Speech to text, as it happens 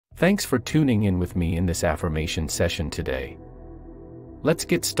Thanks for tuning in with me in this affirmation session today. Let's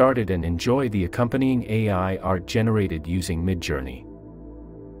get started and enjoy the accompanying AI art generated using Midjourney.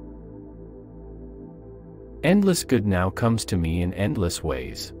 Endless good now comes to me in endless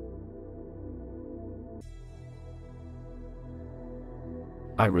ways.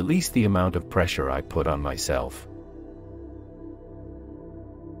 I release the amount of pressure I put on myself.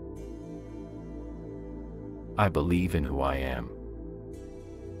 I believe in who I am.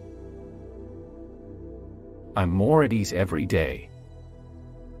 I'm more at ease every day.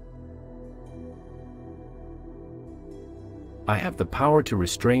 I have the power to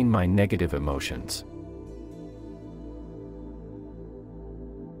restrain my negative emotions.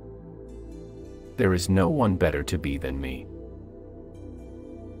 There is no one better to be than me.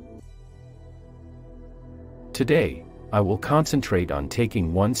 Today, I will concentrate on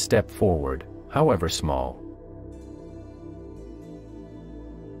taking one step forward, however small.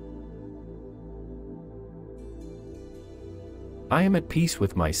 I am at peace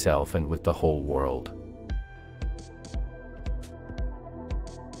with myself and with the whole world.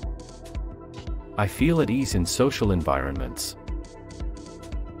 I feel at ease in social environments.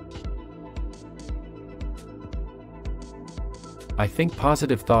 I think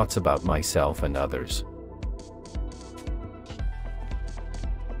positive thoughts about myself and others.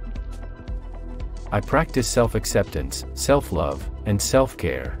 I practice self-acceptance, self-love, and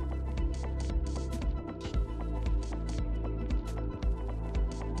self-care.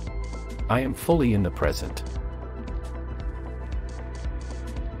 I am fully in the present.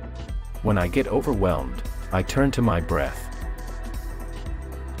 When I get overwhelmed, I turn to my breath.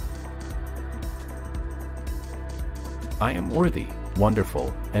 I am worthy,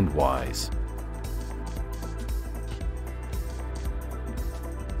 wonderful, and wise.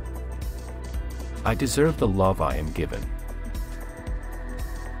 I deserve the love I am given.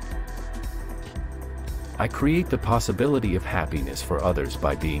 I create the possibility of happiness for others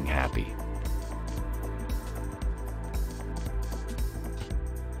by being happy.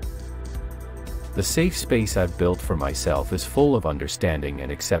 The safe space I've built for myself is full of understanding and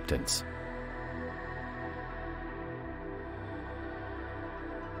acceptance.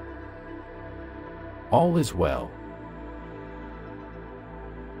 All is well.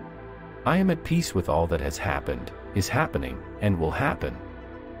 I am at peace with all that has happened, is happening, and will happen.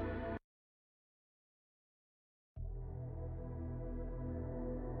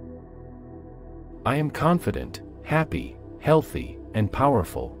 I am confident, happy, healthy, and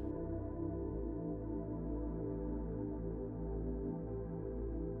powerful.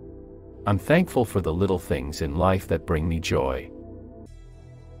 I'm thankful for the little things in life that bring me joy.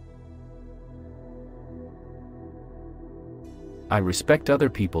 I respect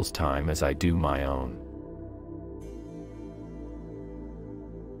other people's time as I do my own.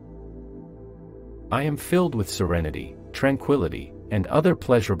 I am filled with serenity, tranquility, and other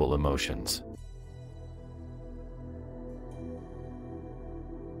pleasurable emotions.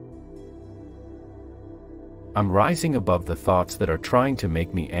 I'm rising above the thoughts that are trying to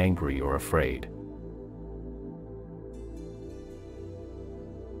make me angry or afraid.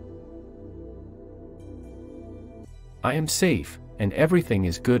 I am safe, and everything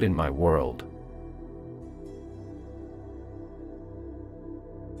is good in my world.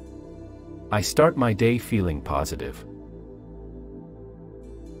 I start my day feeling positive.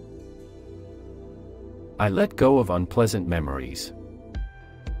 I let go of unpleasant memories.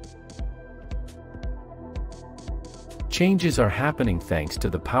 Changes are happening thanks to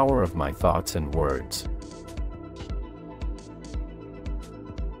the power of my thoughts and words.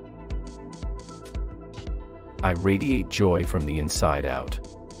 I radiate joy from the inside out.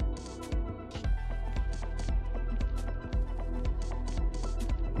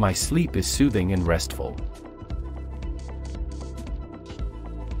 My sleep is soothing and restful.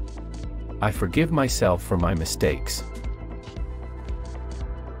 I forgive myself for my mistakes.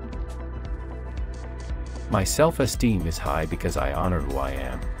 My self-esteem is high because I honor who I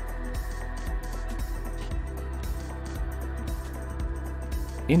am.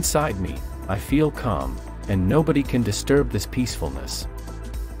 Inside me, I feel calm, and nobody can disturb this peacefulness.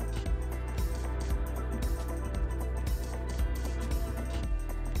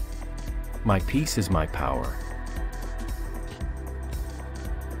 My peace is my power.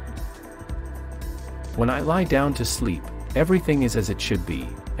 When I lie down to sleep, everything is as it should be,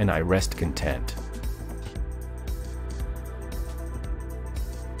 and I rest content.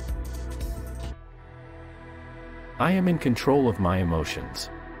 I am in control of my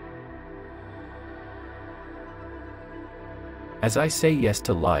emotions. As I say yes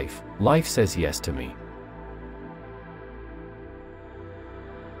to life, life says yes to me.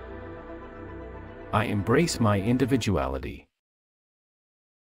 I embrace my individuality.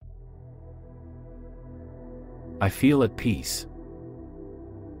 I feel at peace.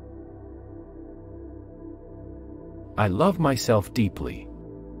 I love myself deeply.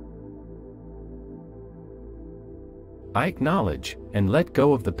 I acknowledge and let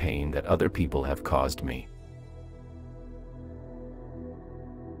go of the pain that other people have caused me.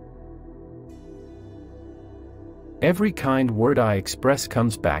 Every kind word I express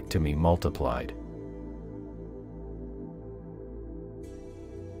comes back to me multiplied.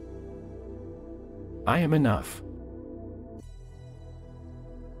 I am enough.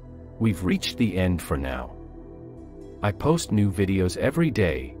 We've reached the end for now. I post new videos every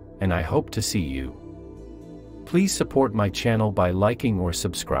day, and I hope to see you. Please support my channel by liking or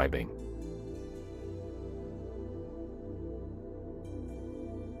subscribing.